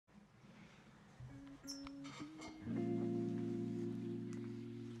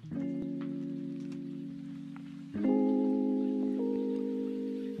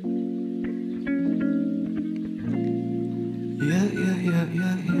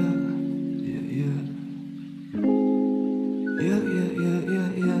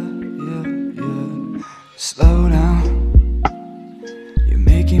Slow down, you're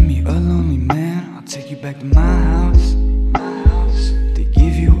making me a lonely man. I'll take you back to my house, to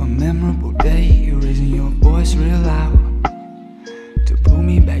give you a memorable day. You're raising your voice real loud, to pull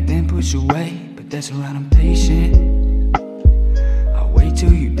me back then push away. But that's alright, I'm patient. I'll wait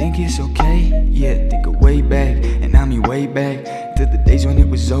till you think it's okay. Yeah, think of way back, and I mean way back, to the days when it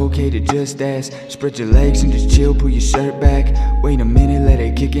was okay to just ask. Spread your legs and just chill, pull your shirt back. Wait a minute, let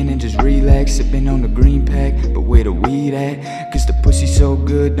it kick in and just relax. Sipping on the green pack, but where the weed at? Cause the pussy so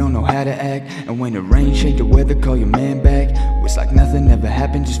good, don't know how to act. And when the rain change the weather, call your man back. It's like nothing ever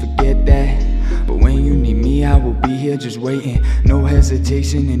happened, just forget that. But when you need me, I will be here just waiting. No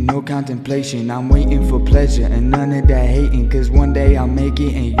hesitation and no contemplation. I'm waiting for pleasure and none of that hating. Cause one day I'll make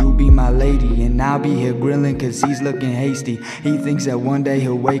it and you'll be my lady. And I'll be here grilling cause he's looking hasty. He thinks that one day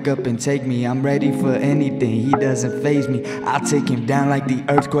he'll wake up and take me. I'm ready for anything, he doesn't faze me. I'll take him down like the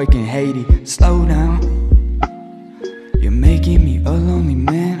earthquake in Haiti. Slow down, you're making me a lonely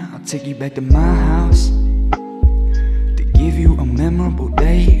man. I'll take you back to my house, to give you a memorable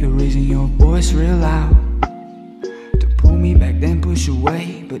day. You're raising your voice real loud, to pull me back then push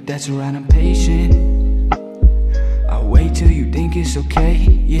away. But that's alright, I'm patient. I'll wait till you think it's okay.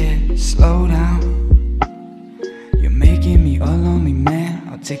 Yeah, slow down, you're making me a lonely man.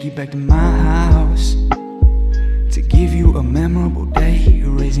 I'll take you back to my house, to give you a memorable day. You're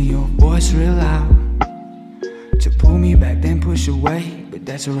raising your voice real loud, to pull me back then push away. But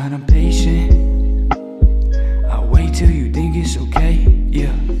that's alright, I'm patient. I'll wait till you think it's okay.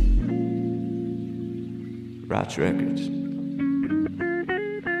 Yeah, Rotch Records,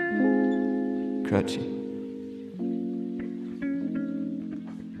 Krutchy.